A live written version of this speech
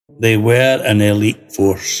They were an elite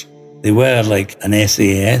force. They were like an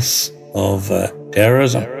SAS of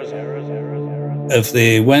terrorism. If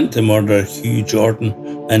they went to murder Hugh Jordan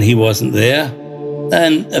and he wasn't there,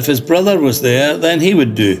 then if his brother was there, then he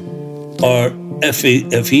would do. Or if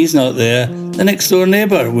he's not there, the next door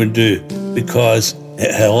neighbour would do, because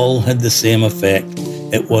it all had the same effect.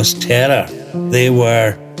 It was terror. They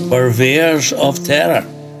were purveyors of terror,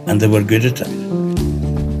 and they were good at it.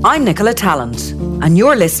 I'm Nicola Tallant, and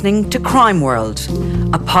you're listening to Crime World,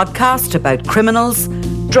 a podcast about criminals,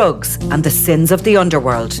 drugs, and the sins of the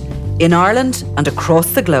underworld in Ireland and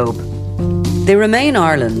across the globe. They remain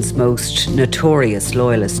Ireland's most notorious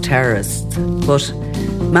loyalist terrorists, but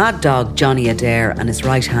Mad Dog Johnny Adair and his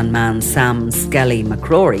right-hand man Sam Skelly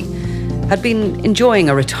McCrory had been enjoying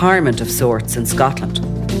a retirement of sorts in Scotland.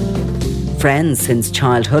 Friends since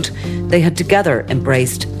childhood, they had together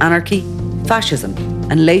embraced anarchy, fascism,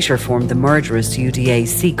 and later formed the murderous UDA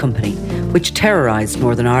C Company, which terrorised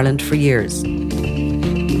Northern Ireland for years.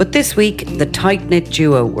 But this week, the tight-knit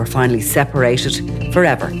duo were finally separated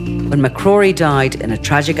forever when McCrory died in a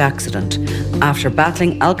tragic accident after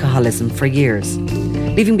battling alcoholism for years,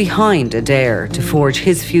 leaving behind Adair to forge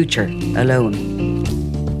his future alone.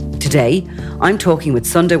 Today, I'm talking with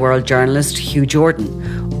Sunday World journalist Hugh Jordan,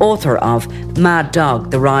 author of Mad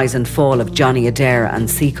Dog, The Rise and Fall of Johnny Adair and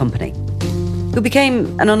C Company, who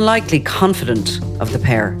became an unlikely confidant of the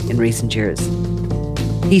pair in recent years.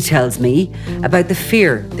 He tells me about the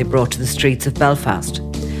fear they brought to the streets of Belfast,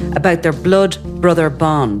 about their blood-brother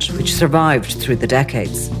bond which survived through the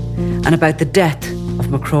decades, and about the death of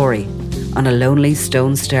McCrory on a lonely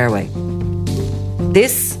stone stairway.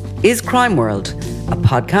 This is Crime World, a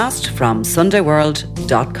podcast from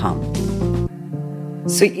SundayWorld.com.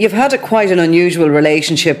 So you've had quite an unusual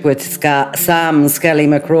relationship with Sam Skelly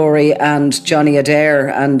McCrory and Johnny Adair,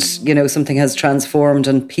 and, you know, something has transformed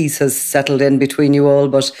and peace has settled in between you all.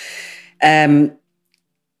 But, tell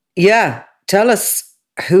us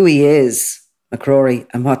who he is, McCrory,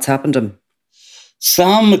 and what's happened to him.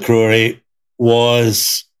 Sam McCrory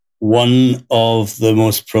was one of the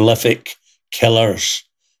most prolific killers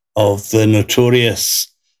of the notorious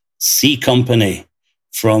C Company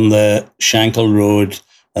from the Shankill Road,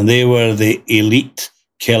 and they were the elite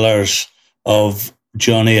killers of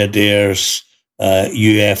Johnny Adair's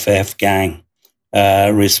UFF gang,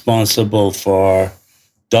 responsible for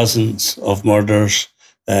dozens of murders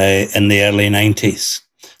in the early 90s.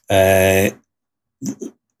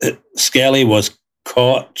 Skelly was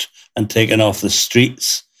caught and taken off the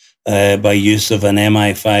streets by use of an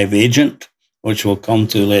MI5 agent, which we'll come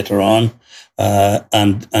to later on,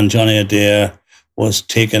 and Johnny Adair was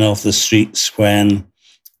taken off the streets when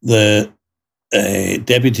the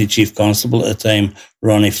Deputy Chief Constable at the time,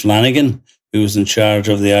 Ronnie Flanagan, who was in charge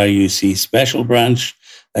of the RUC Special Branch,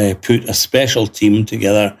 put a special team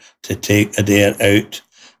together to take Adair out,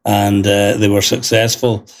 and they were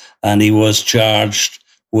successful, and he was charged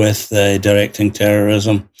with directing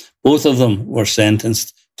terrorism. Both of them were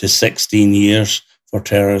sentenced to 16 years for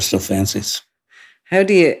terrorist offences. How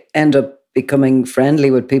do you end up becoming friendly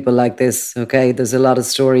with people like this? Okay, there's a lot of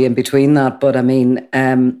story in between that, but I mean,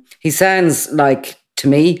 he sounds like, to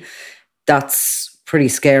me, that's pretty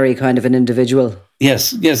scary kind of an individual.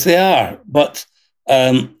 Yes, they are. But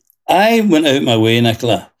I went out my way,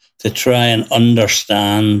 Nicola, to try and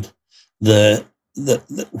understand the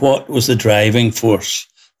what was the driving force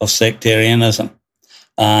of sectarianism,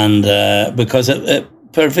 and because it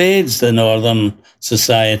pervades the Northern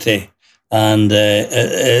society. And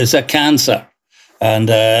it's a cancer. And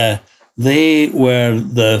they were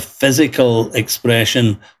the physical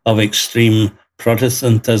expression of extreme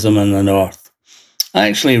Protestantism in the North. I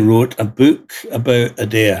actually wrote a book about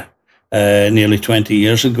Adair nearly 20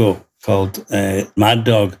 years ago called Mad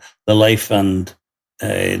Dog, The Life and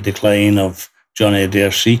Decline of Johnny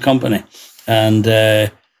Adair C Company. And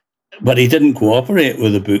but he didn't cooperate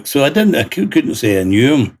with the book, so I couldn't say I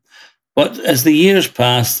knew him. But as the years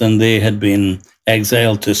passed and they had been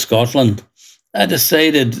exiled to Scotland, I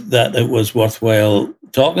decided that it was worthwhile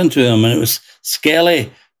talking to him. And it was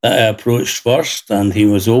Skelly that I approached first, and he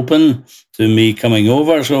was open to me coming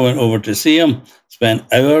over. So I went over to see him, spent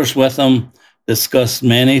hours with him, discussed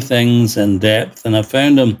many things in depth, and I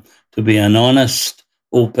found him to be an honest,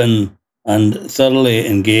 open, and thoroughly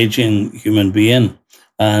engaging human being.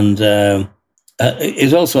 And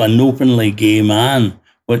he's also an openly gay man,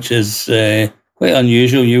 which is quite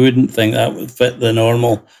unusual. You wouldn't think that would fit the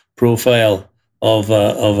normal profile of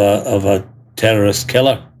a terrorist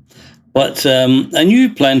killer. But I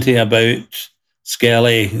knew plenty about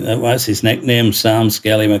Skelly. That's his nickname, Sam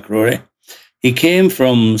Skelly McCrory. He came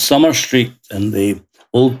from Summer Street in the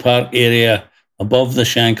Old Park area, above the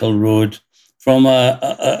Shankill Road, from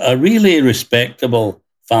a really respectable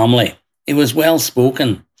family. He was well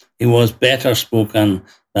spoken. He was better spoken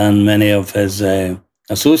than many of his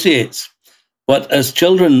associates. But as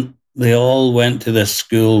children, they all went to this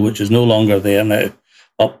school, which is no longer there now,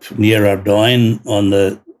 up near Ardoyne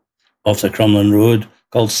off the Crumlin Road,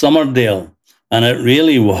 called Summerdale. And it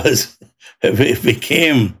really was, it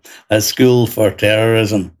became a school for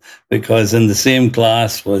terrorism, because in the same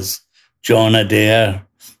class was John Adair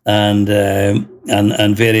and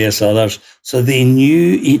various others. So they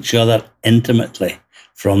knew each other intimately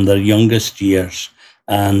from their youngest years.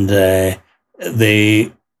 And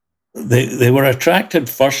they were attracted,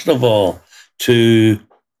 first of all, to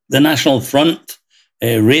the National Front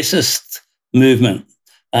racist movement.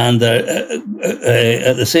 And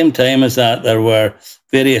at the same time as that, there were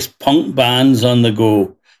various punk bands on the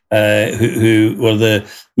go who were the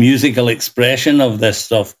musical expression of this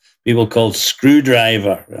stuff, people called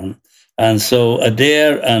Screwdriver. And so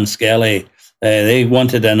Adair and Skelly, they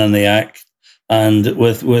wanted in on the act. And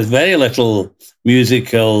with very little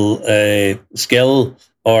musical skill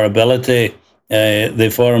or ability, they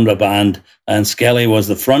formed a band. And Skelly was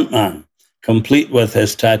the front man, complete with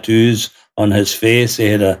his tattoos on his face. He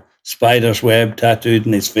had a spider's web tattooed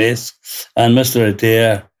in his face. And Mr.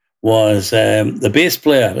 Adair was the bass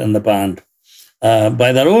player in the band.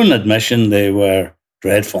 By their own admission, they were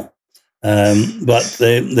dreadful. But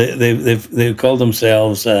they called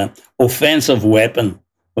themselves Offensive Weapon,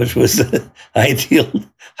 which was the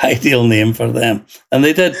ideal name for them. And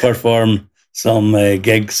they did perform some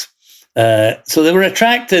gigs. So they were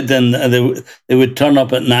attracted, and they would turn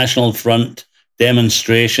up at National Front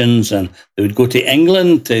demonstrations, and they would go to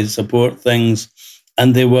England to support things.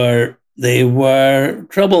 And they were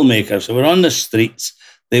troublemakers. They were on the streets.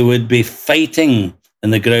 They would be fighting in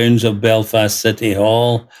the grounds of Belfast City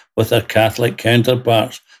Hall with their Catholic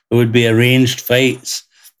counterparts. There would be arranged fights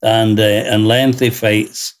and lengthy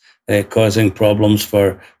fights, causing problems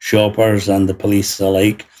for shoppers and the police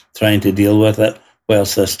alike, trying to deal with it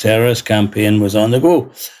whilst this terrorist campaign was on the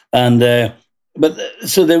go. And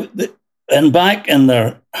and back in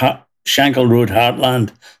their Shankill Road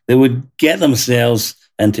heartland, they would get themselves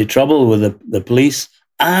into trouble with the police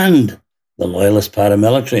and the Loyalist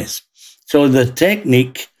paramilitaries. So the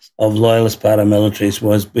technique of Loyalist paramilitaries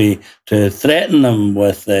was to threaten them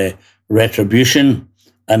with retribution,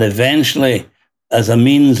 and eventually, as a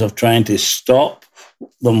means of trying to stop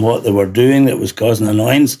them what they were doing that was causing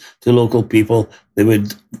annoyance to local people, they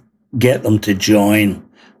would get them to join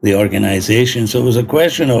the organisation. So it was a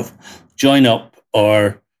question of join up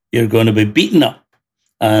or you're going to be beaten up.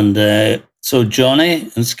 And so Johnny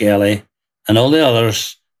and Skelly and all the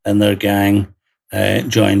others in their gang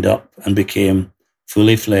joined up and became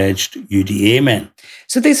fully fledged UDA men.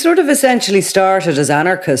 So they sort of essentially started as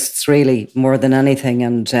anarchists, really, more than anything.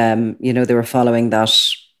 And, they were following that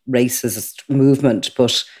racist movement,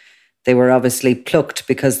 but they were obviously plucked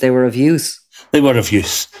because they were of use. They were of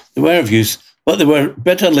use, but they were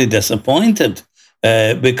bitterly disappointed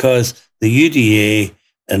because the UDA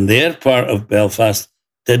in their part of Belfast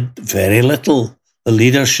did very little. The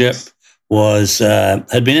leadership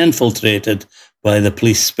had been infiltrated by the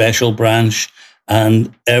police special branch,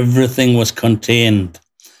 and everything was contained.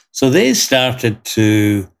 So they started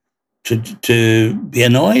to be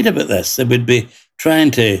annoyed about this. They would be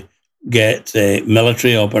trying to get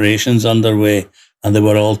military operations underway, and they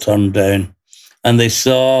were all turned down. And they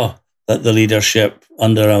saw that the leadership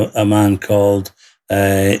under a man called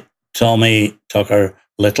Tommy Tucker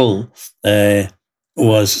Little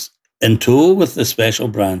was in tow with the special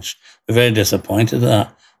branch. We're very disappointed at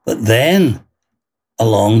that. But then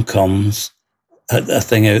along comes a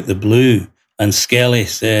thing out the blue, and Skelly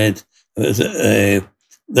said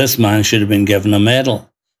this man should have been given a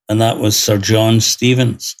medal, and that was Sir John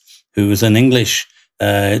Stevens, who was an English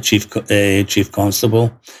chief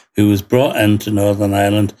constable who was brought into Northern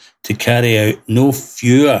Ireland to carry out no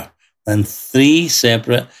fewer than 3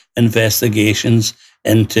 separate investigations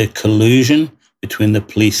into collusion between the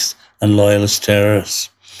police and Loyalist terrorists.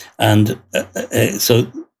 And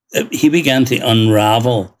so he began to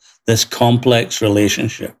unravel this complex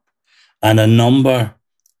relationship, and a number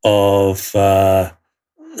of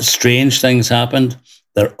strange things happened.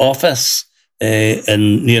 Their office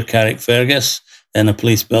near Carrickfergus in a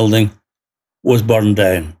police building was burned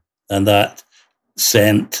down, and that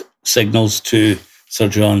sent signals to Sir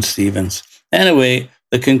John Stevens. Anyway,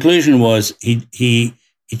 the conclusion was he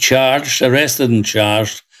arrested and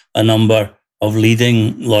charged a number of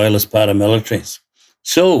leading Loyalist paramilitaries.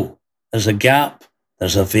 So there's a gap,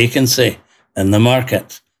 there's a vacancy in the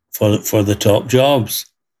market. for the top jobs.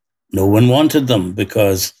 No one wanted them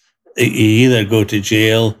because you either go to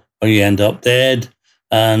jail or you end up dead.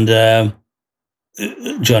 And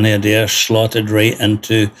Johnny Adair slotted right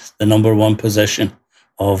into the number one position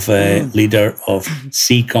of leader of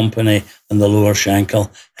C Company in the Lower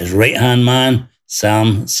Shankill. His right-hand man,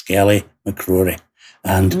 Sam Skelly McCrory.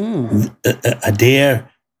 And Adair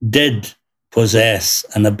did possess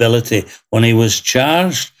an ability when he was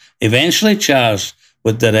eventually charged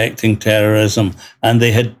with directing terrorism, and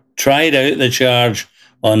they had tried out the charge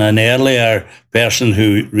on an earlier person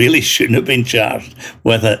who really shouldn't have been charged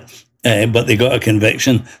with it, but they got a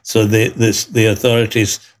conviction. So the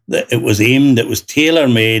authorities, it was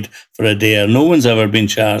tailor-made for Adair. No one's ever been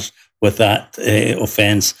charged with that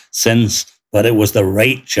offence since, but it was the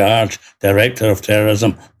right charge, director of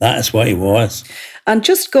terrorism. That is what he was. And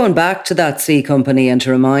just going back to that C Company and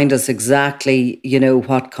to remind us exactly,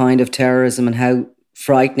 what kind of terrorism and how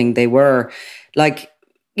frightening they were. Like,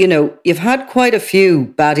 you've had quite a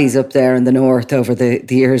few baddies up there in the north over the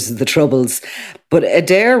years of the Troubles, but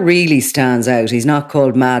Adair really stands out. He's not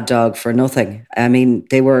called Mad Dog for nothing. I mean,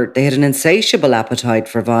 they had an insatiable appetite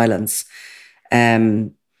for violence.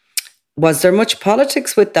 Was there much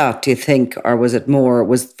politics with that, do you think? Or was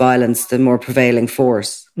violence the more prevailing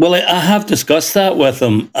force? Well, I have discussed that with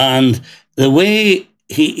him. And the way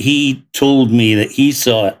he told me that he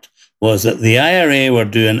saw it was that the IRA were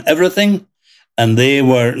doing everything and they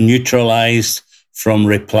were neutralised from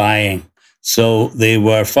replying. So they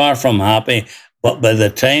were far from happy. But by the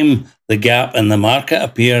time the gap in the market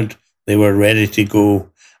appeared, they were ready to go.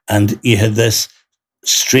 And you had this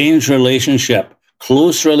strange relationship,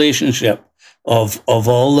 close relationship of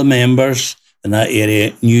all the members in that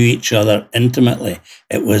area knew each other intimately.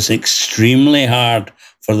 It was extremely hard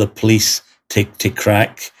for the police to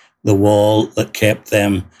crack the wall that kept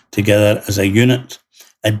them together as a unit.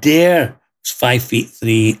 Adair was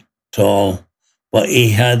 5'3" tall, but he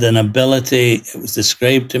had an ability, it was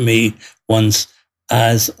described to me once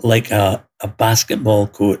as like a basketball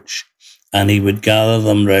coach, and he would gather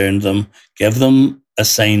them round them, give them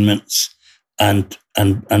assignments, and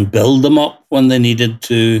build them up when they needed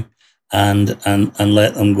to, and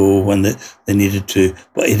let them go when they needed to.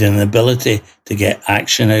 But he had an ability to get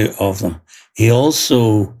action out of them. He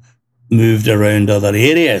also moved around other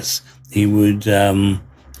areas. He would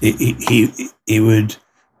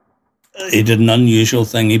he did an unusual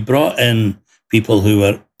thing. He brought in people who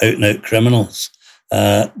were out and out criminals,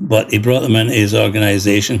 but he brought them into his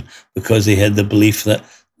organisation because he had the belief that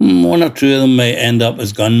one or two of them might end up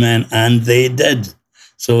as gunmen, and they did.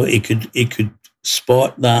 So he could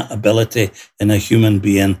spot that ability in a human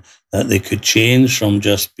being, that they could change from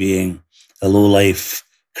just being a low-life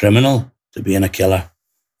criminal to being a killer.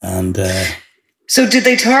 And so did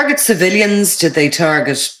they target civilians? Did they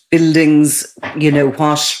target buildings?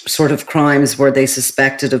 What sort of crimes were they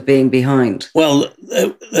suspected of being behind? Well,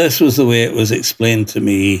 this was the way it was explained to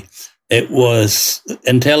me. It was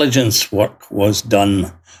intelligence work was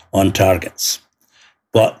done on targets.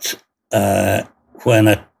 But when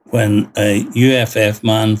a UFF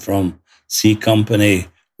man from C Company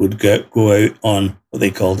would go out on what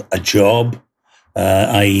they called a job,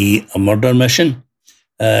 i.e. a murder mission,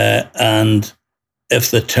 and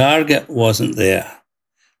if the target wasn't there,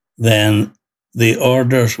 then the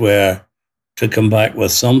orders were to come back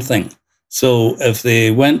with something. So if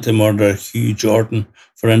they went to murder Hugh Jordan,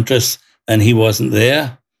 for instance, and he wasn't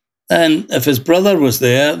there, then if his brother was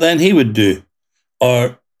there, then he would do.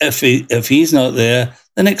 Or if he's not there,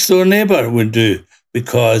 the next door neighbour would do,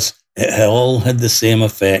 because it all had the same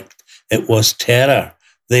effect. It was terror.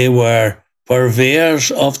 They were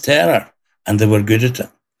purveyors of terror, and they were good at it.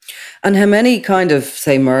 And how many kind of,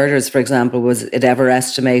 say, murders, for example, was it ever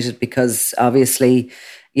estimated? Because obviously,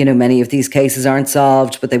 many of these cases aren't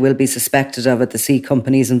solved, but they will be suspected of at the C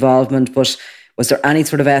Company's involvement. But was there any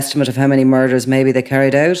sort of estimate of how many murders maybe they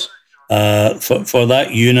carried out? For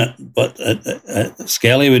that unit, but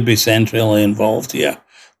Skelly would be centrally involved here.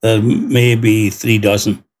 There may be 3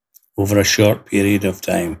 dozen over a short period of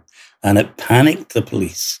time. And it panicked the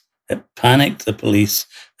police.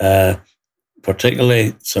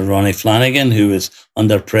 Particularly Sir Ronnie Flanagan, who was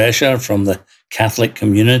under pressure from the Catholic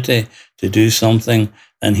community to do something.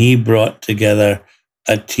 And he brought together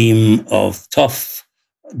a team of tough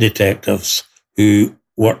detectives who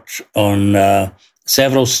worked on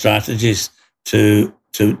several strategies to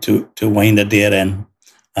wind Adair in.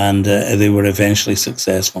 And they were eventually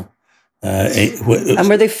successful. And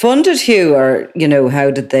were they funded, Hugh, or,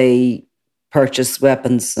 how did they purchase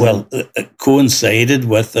weapons? Well, it coincided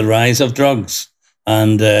with the rise of drugs,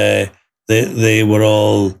 and they were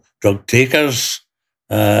all drug takers,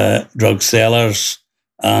 drug sellers,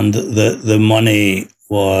 and the money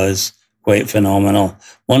was quite phenomenal.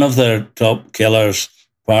 One of their top killers,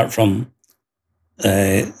 apart from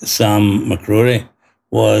Sam McCrory,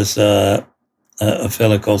 was a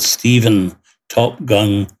fellow called Stephen Top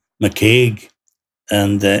Gun McCaig.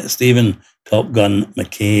 And Stephen Top Gun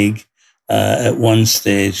McCaig at one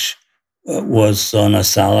stage was on a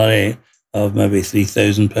salary of maybe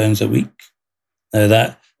 £3,000 a week. Now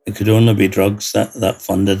that it could only be drugs that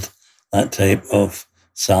funded that type of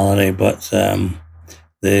salary, but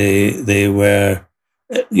they were,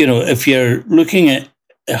 if you're looking at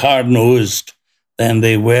hard nosed, then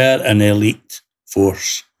they were an elite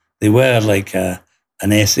force. They were like an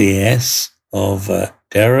SAS of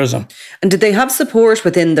terrorism. And did they have support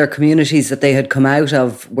within their communities that they had come out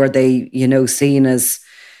of? Were they, seen as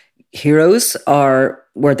heroes, or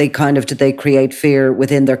were they did they create fear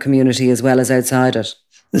within their community as well as outside it?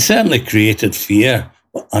 They certainly created fear,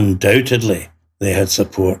 but undoubtedly they had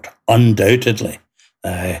support. Undoubtedly.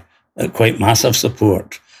 Quite massive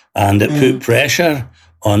support. And it put pressure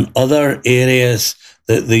on other areas.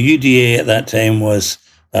 The UDA at that time was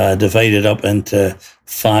divided up into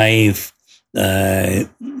 5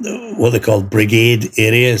 what they called brigade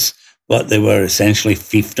areas, but they were essentially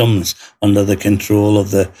fiefdoms under the control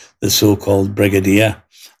of the so-called brigadier.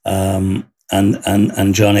 And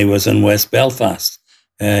Johnny was in West Belfast,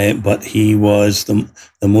 but he was the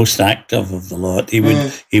most active of the lot.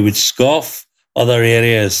 He would scoff other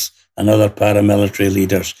areas and other paramilitary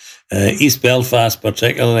leaders. East Belfast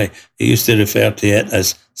particularly, he used to refer to it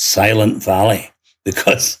as Silent Valley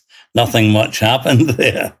because nothing much happened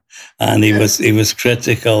there. And he was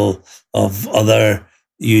critical of other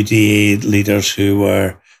UDA leaders who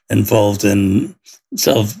were involved in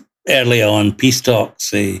sort of early on peace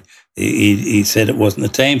talks. He said it wasn't the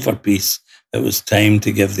time for peace. It was time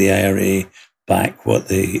to give the IRA back what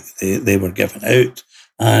they were giving out.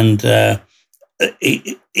 And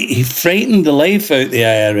he frightened the life out of the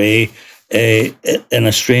IRA in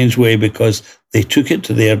a strange way because they took it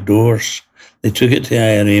to their doors. They took it to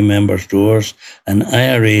IRA members' doors, and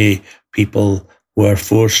IRA people were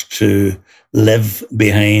forced to live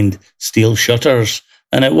behind steel shutters.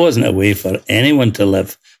 And it wasn't a way for anyone to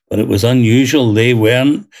live, but it was unusual. They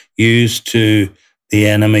weren't used to the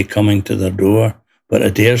enemy coming to their door, but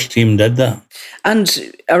Adair's team did that.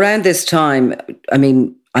 And around this time,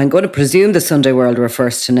 I'm going to presume the Sunday World were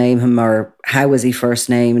first to name him, or how was he first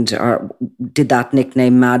named? Or did that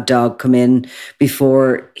nickname Mad Dog come in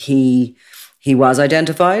before he was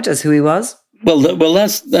identified as who he was? Well,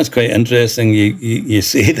 that's quite interesting. You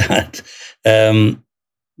say that.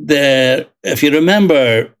 If you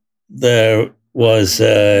remember, there was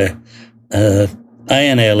a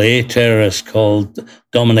INLA terrorist called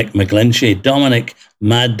Dominic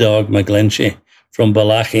Mad Dog McGlinchey from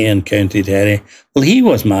Balachi in County Derry. Well, he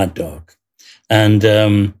was Mad Dog, and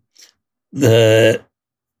a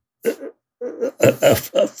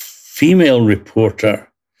female reporter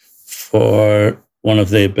for one of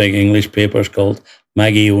the big English papers called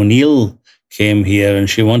Maggie O'Neill came here, and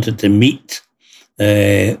she wanted to meet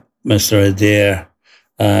Mr. Adair,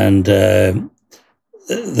 and a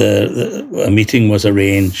meeting was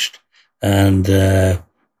arranged, and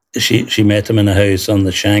she met him in a house on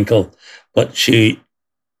the Shankill, but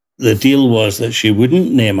the deal was that she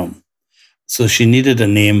wouldn't name him, so she needed a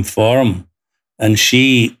name for him, and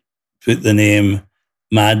she put the name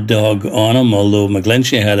Mad Dog on him, although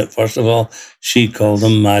McGlinchey had it first of all. She called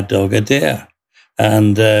him Mad Dog Adair.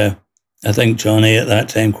 And I think Johnny at that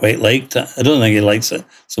time quite liked it. I don't think he likes it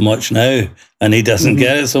so much now, and he doesn't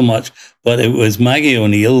get it so much. But it was Maggie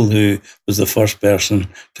O'Neill who was the first person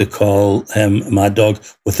to call him Mad Dog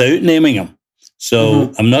without naming him.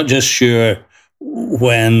 So I'm not just sure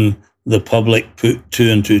when the public put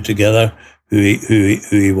 2 and 2 together who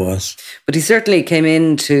he was. But he certainly came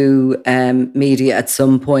into media at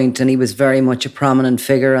some point, and he was very much a prominent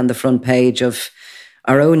figure on the front page of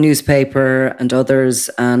our own newspaper and others.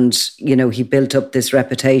 And, he built up this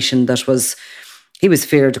reputation that he was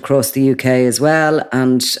feared across the UK as well.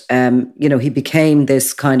 And, he became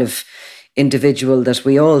this kind of individual that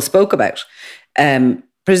we all spoke about.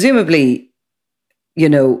 Presumably,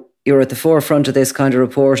 you're at the forefront of this kind of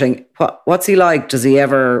reporting. What's he like? Does he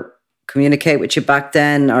ever communicate with you back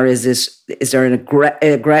then, or is there an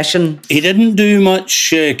aggression? He didn't do much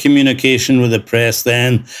communication with the press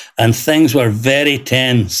then, and things were very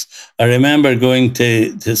tense. I remember going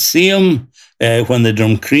to see him when the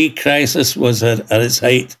Drumcree crisis was at its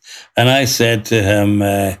height, and I said to him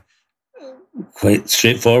quite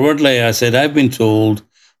straightforwardly, I said, I've been told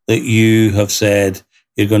that you have said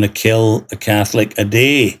you're going to kill a Catholic a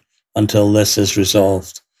day until this is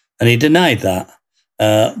resolved. And he denied that.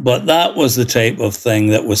 But that was the type of thing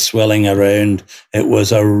that was swirling around. It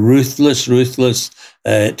was a ruthless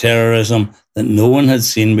terrorism that no one had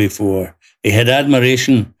seen before. He had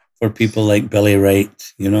admiration for people like Billy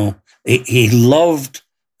Wright, you know. He loved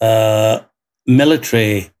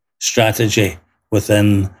military strategy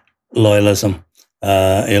within loyalism.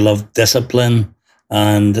 He loved discipline,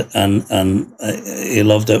 and he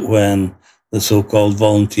loved it when the so-called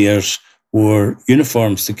volunteers wore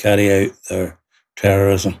uniforms to carry out their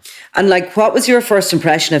terrorism. And like, what was your first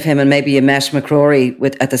impression of him? And maybe you met McCrory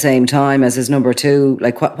at the same time as his number two.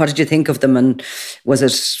 Like, what did you think of them? And was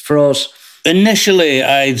it fraught? Initially,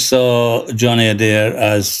 I saw Johnny Adair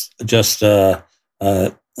as just a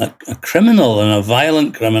criminal and a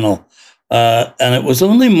violent criminal. And it was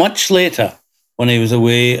only much later when he was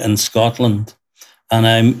away in Scotland. And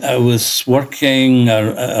I was working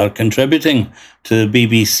or contributing to the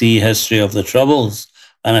BBC History of the Troubles.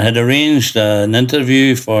 And I had arranged an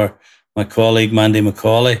interview for my colleague Mandy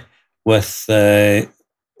Macaulay with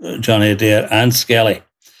Johnny Adair and Skelly.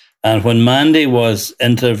 And when Mandy was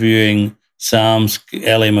interviewing Sam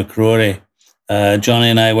Skelly McCrory, Johnny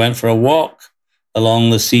and I went for a walk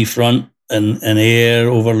along the seafront in Ayr,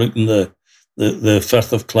 overlooking the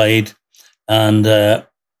Firth of Clyde. And I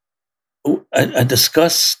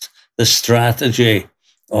discussed the strategy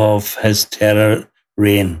of his terror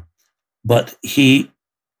reign. But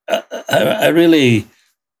I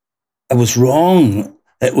was wrong.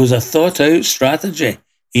 It was a thought-out strategy.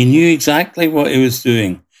 He knew exactly what he was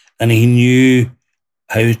doing, and he knew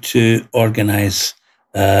how to organise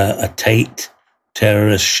a tight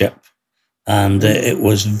terrorist ship. And it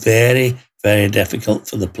was very, very difficult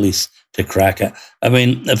for the police to crack it. I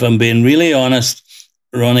mean, if I'm being really honest,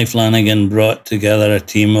 Ronnie Flanagan brought together a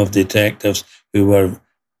team of detectives who were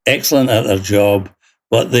excellent at their job,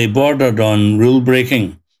 but they bordered on rule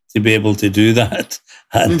breaking to be able to do that,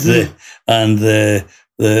 and the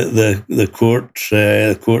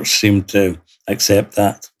courts seemed to accept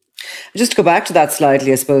that. Just to go back to that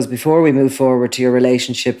slightly, I suppose, before we move forward to your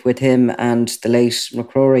relationship with him and the late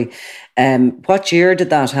McCrory, what year did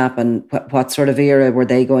that happen? What sort of era were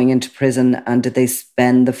they going into prison, and did they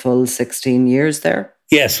spend the full 16 years there?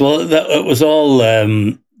 Yes, well, it was all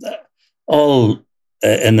in the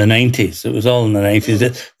 90s. It was all in the 90s.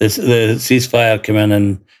 The ceasefire came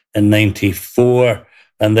in 94,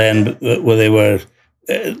 and then they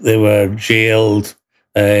were jailed.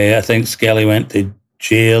 I think Skelly went to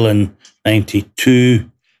jail in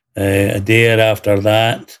 92, Adair after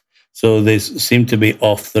that. So they seemed to be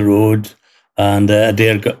off the road. And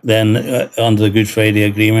Adair got then, under the Good Friday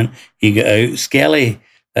Agreement, he got out. Skelly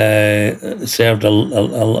served a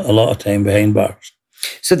lot of time behind bars.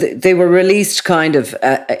 So they were released kind of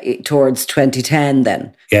towards 2010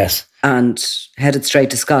 then? Yes. And headed straight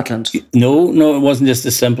to Scotland? No, it wasn't just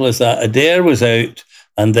as simple as that. Adair was out,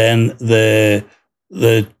 and then the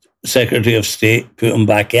Secretary of State put him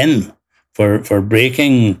back in for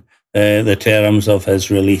breaking the terms of his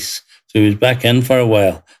release. So he was back in for a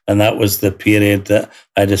while. And that was the period that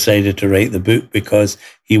I decided to write the book, because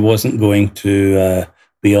he wasn't going to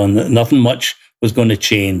be on. Nothing much was going to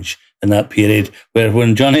change in that period. Where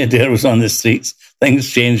when Johnny Adair was on the streets, things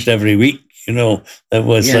changed every week. You know, it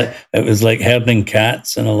was like herding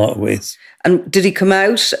cats in a lot of ways. And did he come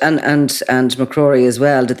out, and McCrory as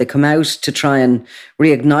well, did they come out to try and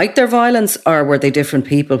reignite their violence, or were they different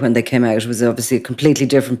people when they came out? It was obviously completely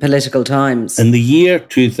different political times. In the year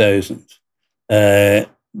 2000,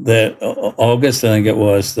 August, I think it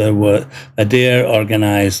was, Adair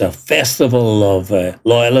organised a festival of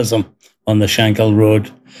loyalism on the Shankill Road.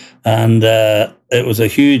 And it was a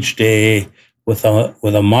huge day with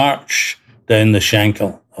a march down the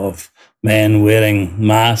Shankill of men wearing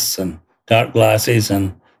masks and dark glasses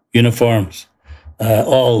and uniforms,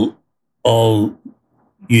 all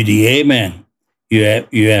UDA men,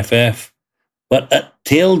 UFF. But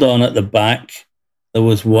tailed on at the back, there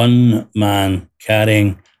was one man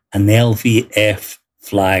carrying an LVF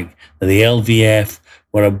flag. The LVF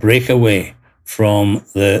were a breakaway from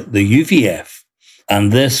the UVF.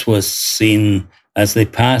 And this was seen as they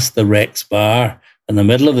passed the Rex Bar in the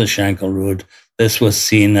middle of the Shankill Road. This was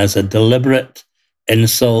seen as a deliberate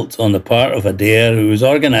insult on the part of Adair, who was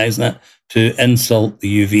organising it, to insult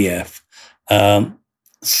the UVF.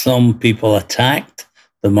 Some people attacked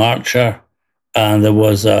the marcher, and there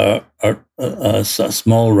was a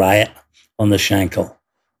small riot on the Shankill.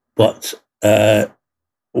 But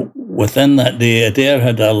within that day, Adair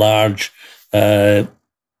had a large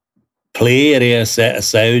play area set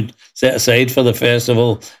aside for the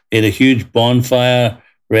festival. He had a huge bonfire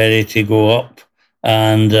ready to go up.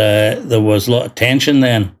 and there was a lot of tension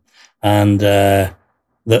then. And there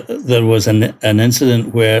was an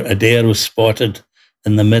incident where Adair was spotted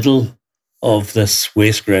in the middle of this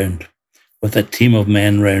waste ground with a team of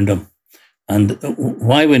men round him. And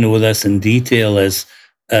why we know this in detail is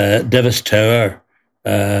Divis Tower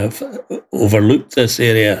overlooked this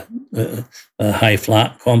area, a high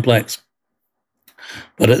flat complex.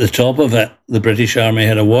 But at the top of it, the British Army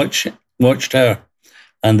had a watchtower,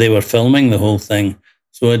 and they were filming the whole thing.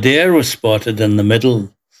 So Adair was spotted in the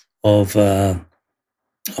middle of a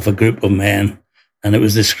group of men, and it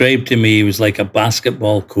was described to me he was like a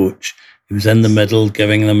basketball coach. He was in the middle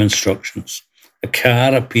giving them instructions. A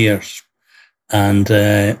car appears, and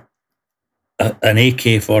an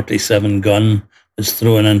AK-47 gun is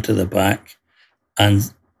thrown into the back,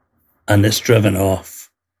 and it's driven off.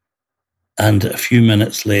 And a few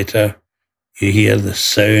minutes later, you hear the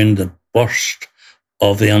sound, the burst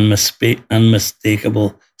of the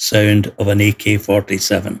unmistakable sound of an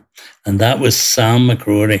AK-47. And that was Sam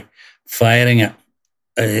McCrory firing it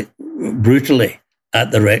brutally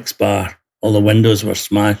at the Rex bar. All the windows were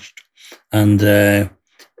smashed. And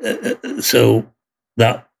so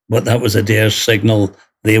that was Adair's signal.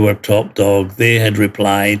 They were top dog. They had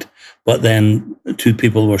replied. But then 2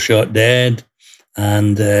 people were shot dead,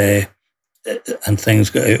 and things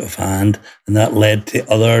got out of hand. And that led to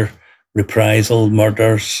other reprisal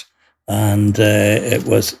murders. And it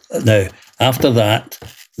was... Now, after that,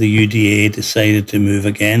 the UDA decided to move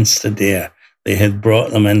against Adair. They had brought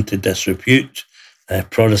them into disrepute.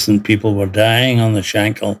 Protestant people were dying on the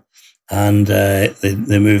Shankill, and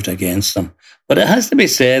they moved against them. But it has to be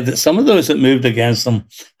said that some of those that moved against them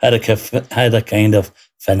had a kind of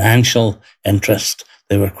financial interest.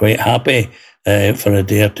 They were quite happy for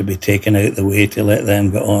Adair to be taken out of the way to let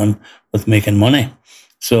them get on with making money.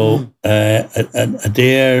 So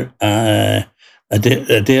Adair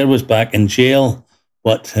was back in jail,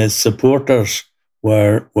 but his supporters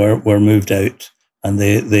were moved out, and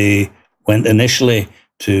they went initially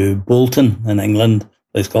to Bolton in England, a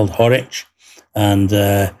place called Horwich, and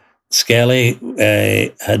Skelly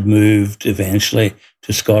had moved eventually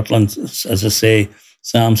to Scotland. As I say,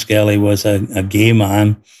 Sam Skelly was a gay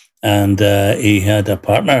man, and he had a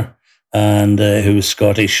partner and who was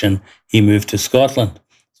Scottish, and he moved to Scotland.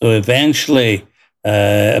 So eventually,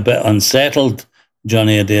 a bit unsettled,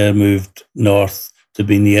 Johnny Adair moved north to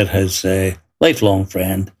be near his lifelong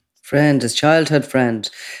friend. His childhood friend.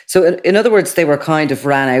 So in other words, they were kind of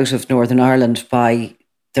ran out of Northern Ireland by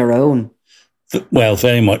their own. Well,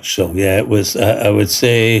 very much so, yeah. It was, I would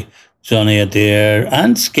say, Johnny Adair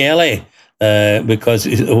and Skelly, because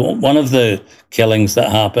one of the killings that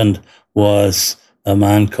happened was a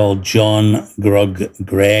man called John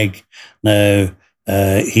Gregg. Now,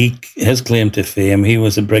 his claim to fame, he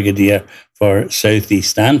was a brigadier for South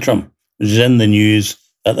East Antrim, which is in the news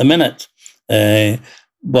at the minute.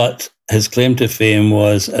 But his claim to fame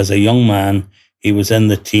was, as a young man, he was in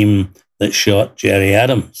the team that shot Gerry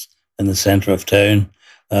Adams in the centre of town.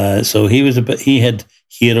 So he had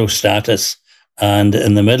hero status. And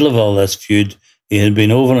in the middle of all this feud, he had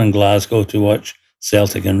been over in Glasgow to watch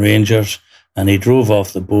Celtic and Rangers, and he drove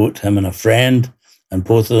off the boat, him and a friend, and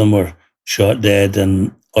both of them were shot dead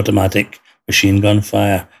in automatic machine gun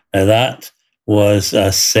fire. Now that was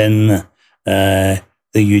a sin the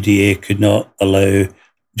UDA could not allow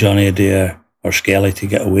Johnny Adair or Skelly to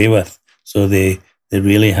get away with. So they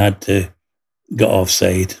really had to get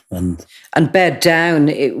offside. And bed down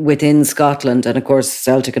within Scotland. And of course,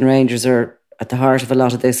 Celtic and Rangers are at the heart of a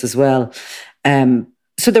lot of this as well.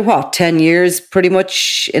 So they're 10 years pretty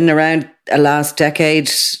much in around a last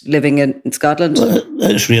decade living in Scotland? Well,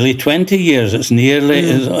 it's really 20 years. It's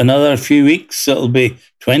nearly another few weeks. It'll be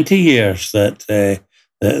 20 years that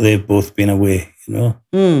they've both been away, you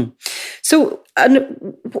know. So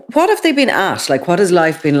and what have they been at? Like, what has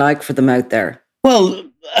life been like for them out there? Well,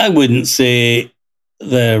 I wouldn't say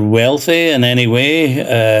they're wealthy in any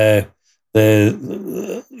way.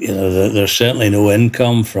 There's certainly no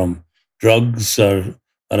income from drugs or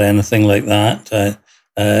anything like that.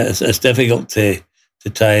 It's difficult to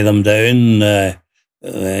tie them down. I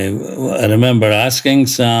remember asking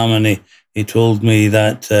Sam, and he told me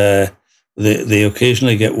that they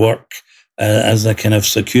occasionally get work as a kind of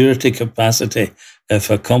security capacity. If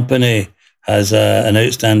a company has an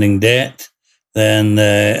outstanding debt, then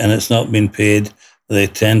and it's not been paid,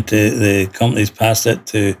 the companies pass it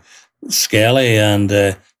to Skelly, and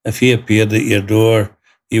if he appeared at your door,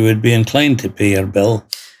 you would be inclined to pay your bill.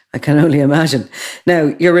 I can only imagine.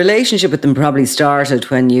 Now, your relationship with them probably started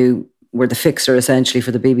when you were the fixer essentially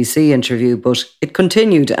for the BBC interview, but it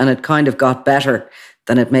continued and it kind of got better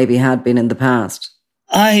than it maybe had been in the past?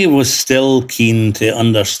 I was still keen to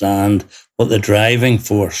understand what the driving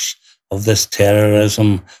force of this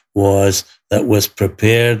terrorism was that was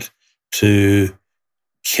prepared to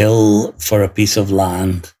kill for a piece of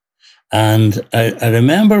land. And I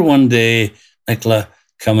remember one day, Nicola,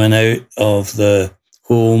 coming out of the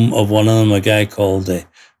home of one of them, a guy called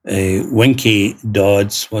Winky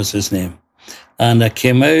Dodds was his name. And I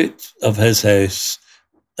came out of his house.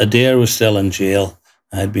 Adair was still in jail.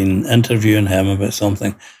 I had been interviewing him about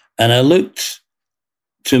something. And I looked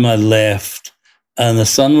to my left and the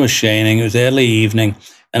sun was shining. It was early evening.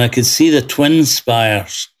 And I could see the twin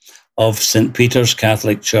spires of St. Peter's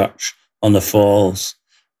Catholic Church on the falls.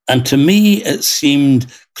 And to me, it seemed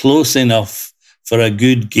close enough for a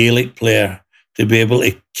good Gaelic player to be able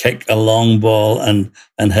to kick a long ball and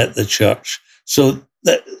hit the church. So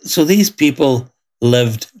these people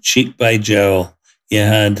lived cheek by jowl. You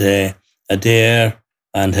had Adair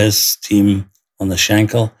and his team on the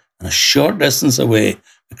Shankill, and a short distance away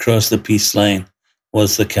across the peace line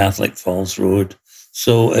was the Catholic Falls Road.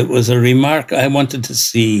 So it was a remark. I wanted to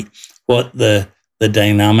see what the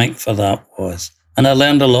dynamic for that was. And I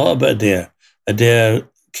learned a lot about Adair. Adair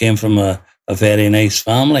came from a very nice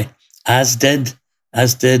family, as did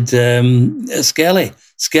Skelly.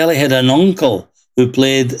 Skelly had an uncle who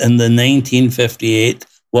played in the 1958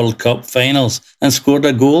 World Cup finals and scored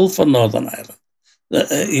a goal for Northern Ireland.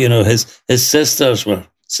 His sisters were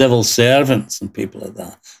civil servants and people like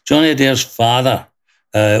that. Johnny Adair's father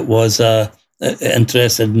was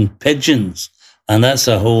interested in pigeons, and that's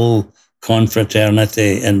a whole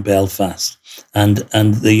confraternity in Belfast. And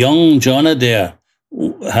the young John Adair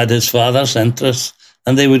had his father's interests,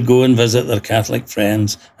 and they would go and visit their Catholic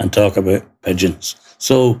friends and talk about pigeons.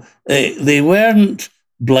 So they weren't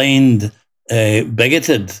blind,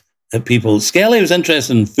 bigoted people. Skelly was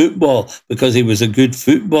interested in football because he was a good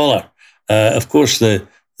footballer. Of course,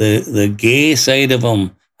 the gay side of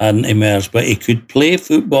him hadn't emerged, but he could play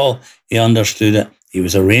football. He understood it. He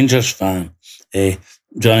was a Rangers fan.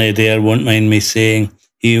 Johnny Adair won't mind me saying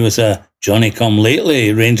he was a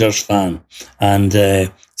Johnny-come-lately Rangers fan.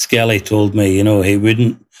 And Skelly told me, he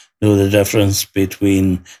wouldn't know the difference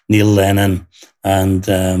between Neil Lennon and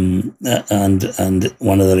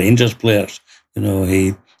one of the Rangers players.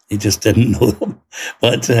 He just didn't know them.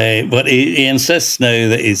 But he insists now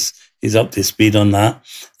that he's up to speed on that.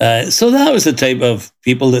 So that was the type of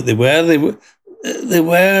people that they were. They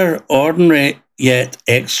were ordinary yet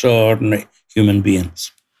extraordinary human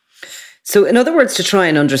beings. So, in other words, to try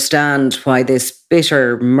and understand why this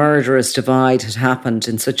bitter, murderous divide had happened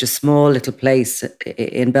in such a small little place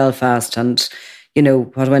in Belfast, and,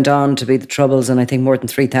 what went on to be the Troubles, and I think more than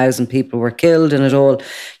 3,000 people were killed in it all,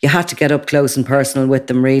 you had to get up close and personal with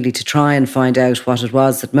them, really, to try and find out what it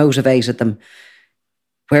was that motivated them,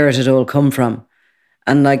 where it had all come from.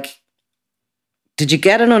 And, did you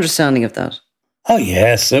get an understanding of that? Oh,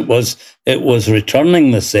 yes, it was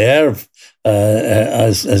returning the serve,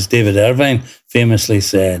 as David Irvine famously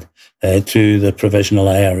said, to the Provisional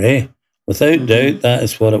IRA. Without doubt, that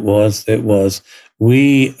is what it was. It was,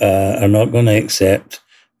 we are not going to accept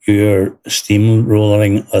your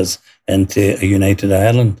steamrolling us into a united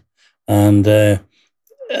Ireland. And it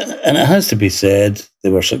has to be said, they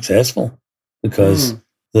were successful because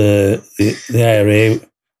the IRA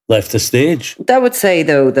left the stage. That would say,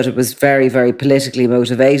 though, that it was very, very politically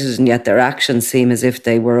motivated, and yet their actions seem as if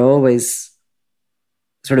they were always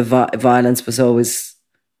violence was always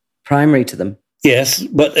primary to them. Yes,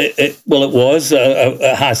 but it was.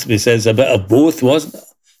 It has to be said, a bit of both, wasn't it?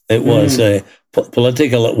 It was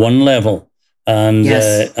political at one level, and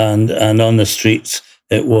yes. and on the streets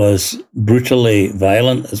it was brutally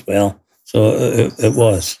violent as well. So it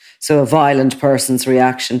was. So a violent person's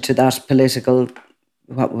reaction to that political,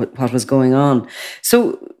 what was going on.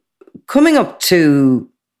 So coming up to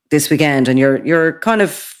this weekend, and your kind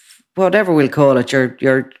of, whatever we'll call it,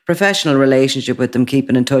 your professional relationship with them,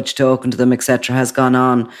 keeping in touch, talking to them, etc., has gone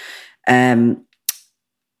on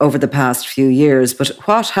over the past few years. But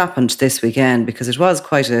what happened this weekend? Because it was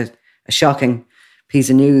quite a shocking piece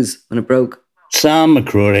of news when it broke. Sam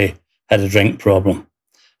McCrory had a drink problem,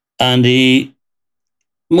 and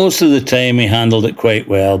most of the time he handled it quite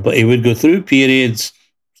well, but he would go through periods,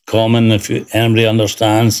 common if anybody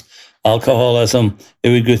understands alcoholism,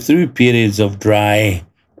 he would go through periods of dry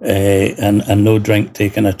and no drink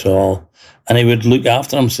taken at all. And he would look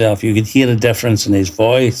after himself. You could hear a difference in his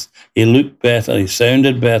voice. He looked better. He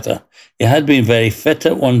sounded better. He had been very fit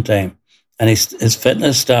at one time, and his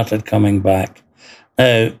fitness started coming back.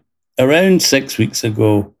 Now, around 6 weeks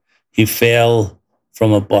ago, he fell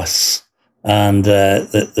from a bus and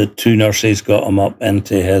the two nurses got him up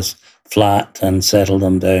into his flat and settled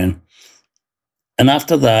him down. And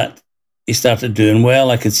after that, he started doing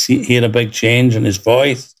well. I could hear a big change in his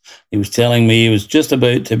voice. He was telling me he was just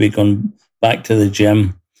about to be going back to the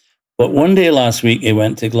gym. But one day last week, he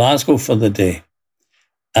went to Glasgow for the day,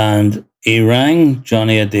 and he rang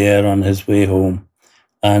Johnny Adair on his way home,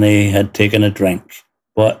 and he had taken a drink.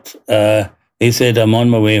 But he said, "I'm on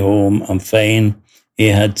my way home, I'm fine." He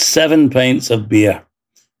had 7 pints of beer,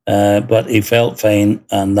 but he felt fine,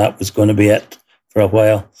 and that was going to be it for a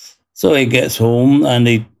while. So he gets home,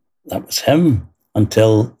 and that was him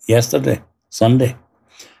until yesterday, Sunday.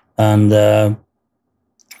 And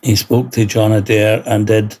he spoke to John Adair and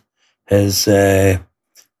did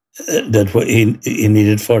what he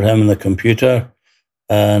needed for him on the computer.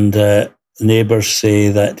 And neighbours say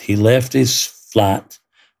that he left his flat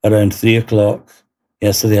around 3:00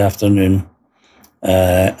 yesterday afternoon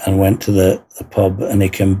and went to the pub, and he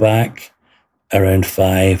came back around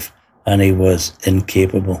 5, and he was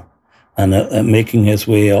incapable. And making his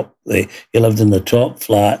way up, he lived in the top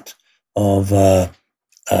flat of a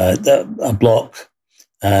block,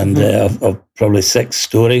 and of probably 6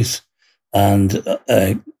 stories. And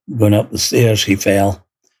going up the stairs, he fell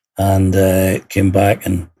and came back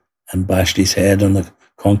and bashed his head on the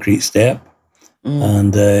concrete step,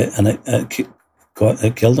 and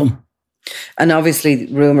it killed him. And obviously,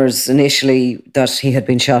 rumours initially that he had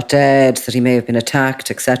been shot dead, that he may have been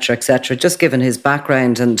attacked, etc., etc. Just given his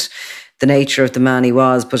background and the nature of the man he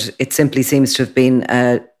was, but it simply seems to have been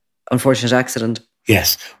an unfortunate accident.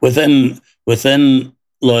 Yes, within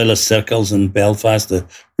Loyalist circles in Belfast, the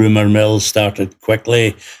rumour mill started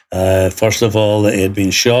quickly. First of all, that he had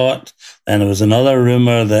been shot. Then there was another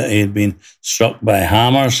rumour that he had been struck by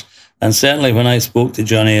hammers. And certainly when I spoke to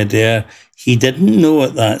Johnny Adair, he didn't know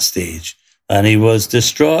at that stage. And he was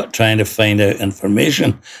distraught trying to find out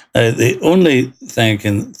information. The only thing I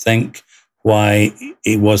can think why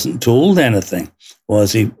he wasn't told anything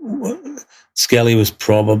was Skelly was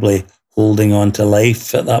probably holding on to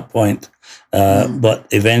life at that point. But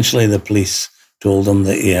eventually the police told him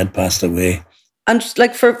that he had passed away. And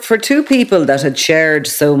like for two people that had shared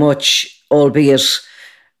so much, albeit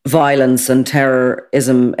violence and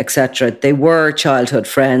terrorism, etc., they were childhood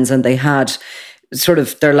friends, and they had sort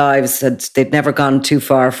of their lives, they'd never gone too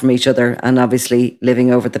far from each other, and obviously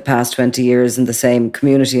living over the past 20 years in the same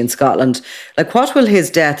community in Scotland. Like, what will his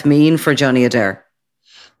death mean for Johnny Adair?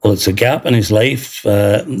 Well, it's a gap in his life.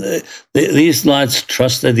 These lads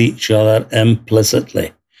trusted each other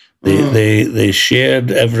implicitly. They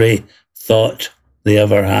shared every thought they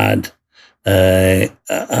ever had.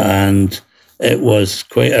 And it was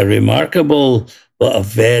quite a remarkable, but a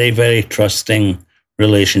very, very trusting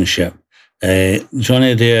relationship.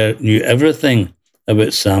 Johnny Adair knew everything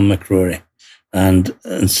about Sam McCrory, and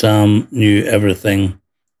Sam knew everything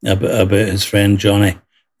about his friend Johnny.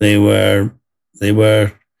 They were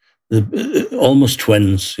almost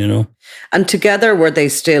twins, you know. And together, were they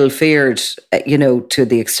still feared, to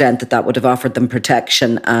the extent that would have offered them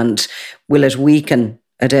protection? And will it weaken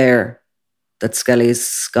Adair that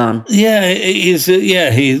Skelly's gone? Yeah,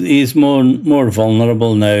 he's more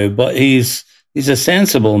vulnerable now, but he's a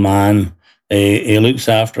sensible man. He looks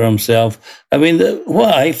after himself. I mean,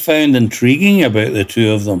 what I found intriguing about the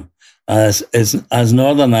two of them as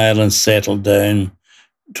Northern Ireland settled down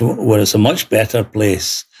to where it's a much better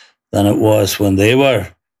place than it was when they were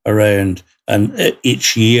around, and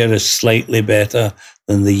each year is slightly better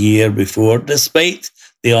than the year before, despite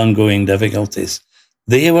the ongoing difficulties.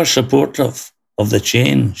 They were supportive of the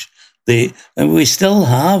change. And we still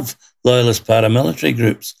have loyalist paramilitary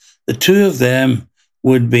groups. The two of them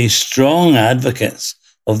would be strong advocates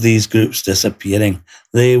of these groups disappearing.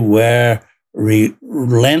 They were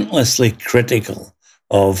relentlessly critical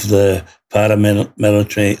of the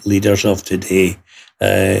paramilitary leaders of today.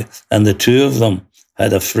 And the two of them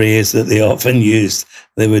had a phrase that they often used.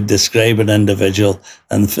 They would describe an individual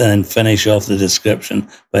and then finish off the description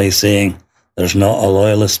by saying, "There's not a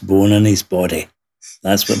loyalist bone in his body."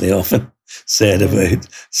 That's what they often said about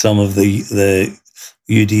some of the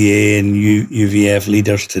UDA and UVF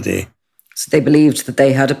leaders today. So they believed that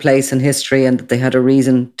they had a place in history and that they had a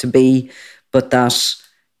reason to be, but that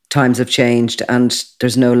times have changed and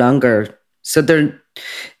there's no longer. So do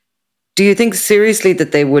you think seriously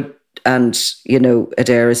that they would, and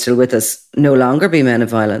Adair is still with us, no longer be men of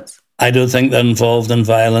violence? I don't think they're involved in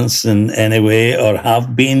violence in any way, or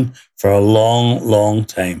have been for a long, long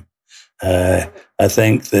time. I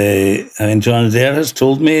think John Adair has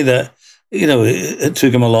told me that, it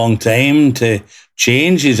took him a long time to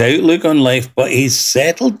change his outlook on life, but he's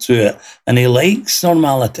settled to it and he likes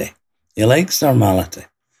normality. He likes normality.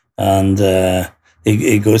 And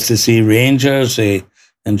he goes to see rangers. He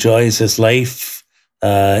enjoys his life.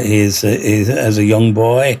 He's as a young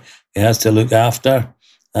boy, he has to look after.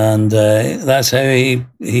 And that's how he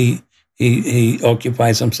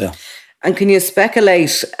occupies himself. And can you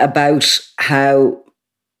speculate about how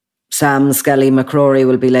Sam Skelly McCrory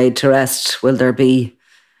will be laid to rest? Will there be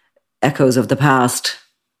echoes of the past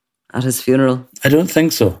at his funeral? I don't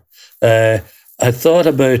think so. I thought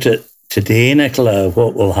about it today, Nicola,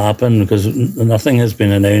 what will happen, because nothing has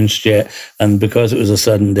been announced yet. And because it was a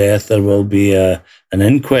sudden death, there will be an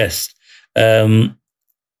inquest. One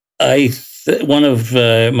of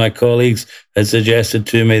my colleagues had suggested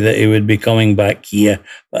to me that he would be coming back here,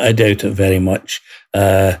 but I doubt it very much.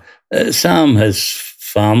 Sam has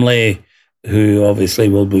family who obviously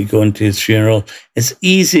will be going to his funeral. It's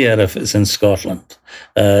easier if it's in Scotland.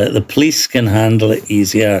 The police can handle it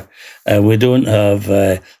easier. We don't have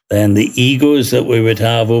then the egos that we would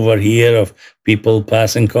have over here of people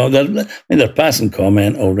passing comment. They're passing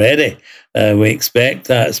comment already. We expect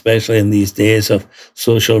that, especially in these days of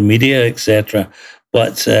social media, etc.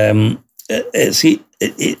 But I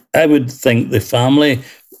would think the family,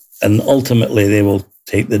 and ultimately they will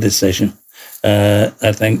take the decision.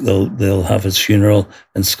 I think they'll have his funeral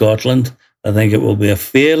in Scotland. I think it will be a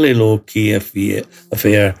fairly low-key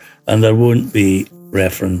affair, and there won't be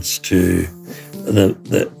reference to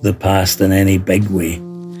the past in any big way.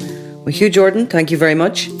 Well, Hugh Jordan, thank you very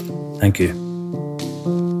much. Thank you.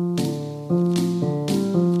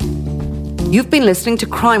 You've been listening to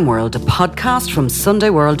Crime World, a podcast from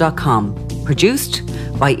SundayWorld.com, produced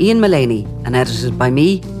by Ian Mullaney and edited by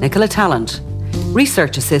me, Nicola Tallant.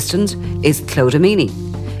 Research assistant is Claude Amini.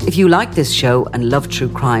 If you like this show and love true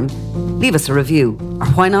crime, leave us a review, or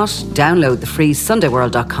why not download the free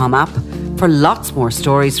SundayWorld.com app for lots more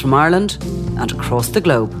stories from Ireland and across the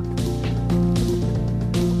globe.